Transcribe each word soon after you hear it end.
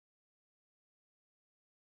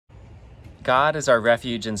God is our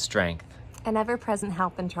refuge and strength, an ever-present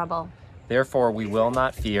help in trouble. Therefore we will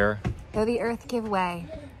not fear, though the earth give way,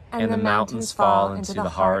 and the mountains fall into the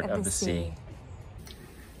heart of the sea.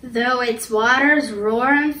 Though its waters roar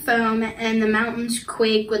and foam, and the mountains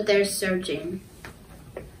quake with their surging.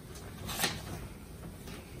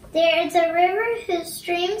 There is a river whose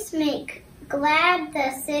streams make glad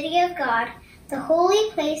the city of God, the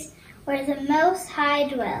holy place where the Most High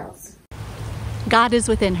dwells. God is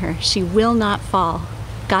within her. She will not fall.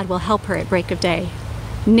 God will help her at break of day.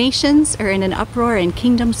 Nations are in an uproar and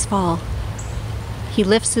kingdoms fall. He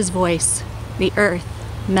lifts his voice. The earth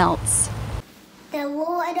melts. The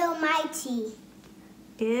Lord Almighty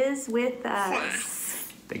is with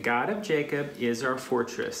us. The God of Jacob is our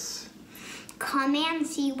fortress. Come and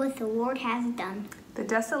see what the Lord has done. The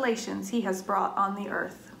desolations he has brought on the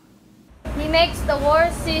earth. He makes the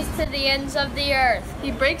wars cease to the ends of the earth.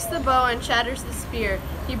 He breaks the bow and shatters the spear.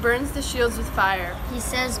 He burns the shields with fire. He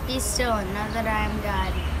says, "Be still and know that I am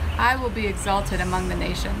God. I will be exalted among the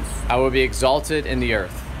nations. I will be exalted in the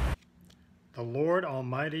earth." The Lord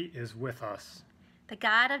Almighty is with us. The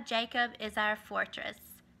God of Jacob is our fortress.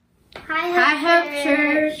 High Hope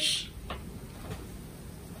Church.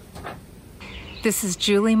 This is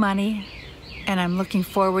Julie Money, and I'm looking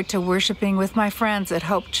forward to worshiping with my friends at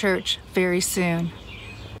Hope Church very soon.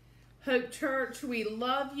 Hope Church, we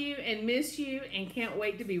love you and miss you and can't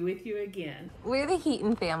wait to be with you again. We're the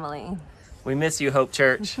Heaton family. We miss you, Hope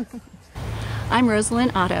Church. I'm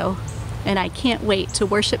Rosalind Otto, and I can't wait to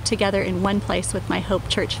worship together in one place with my Hope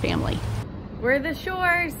Church family. We're the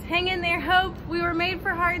Shores. Hang in there, Hope. We were made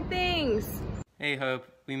for hard things. Hey, Hope.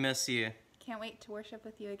 We miss you. Can't wait to worship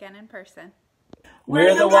with you again in person.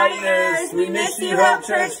 We're the Whiteners. We miss you, Hope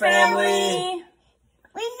Church family.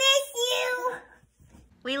 We miss you.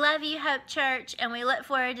 We love you, Hope Church, and we look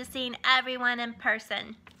forward to seeing everyone in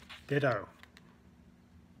person. Ditto.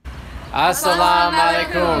 Assalamu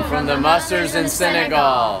alaikum from the Mustards in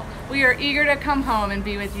Senegal. We are eager to come home and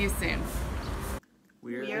be with you soon.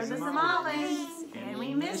 We're the Somalis, and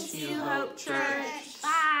we miss you, Hope Church.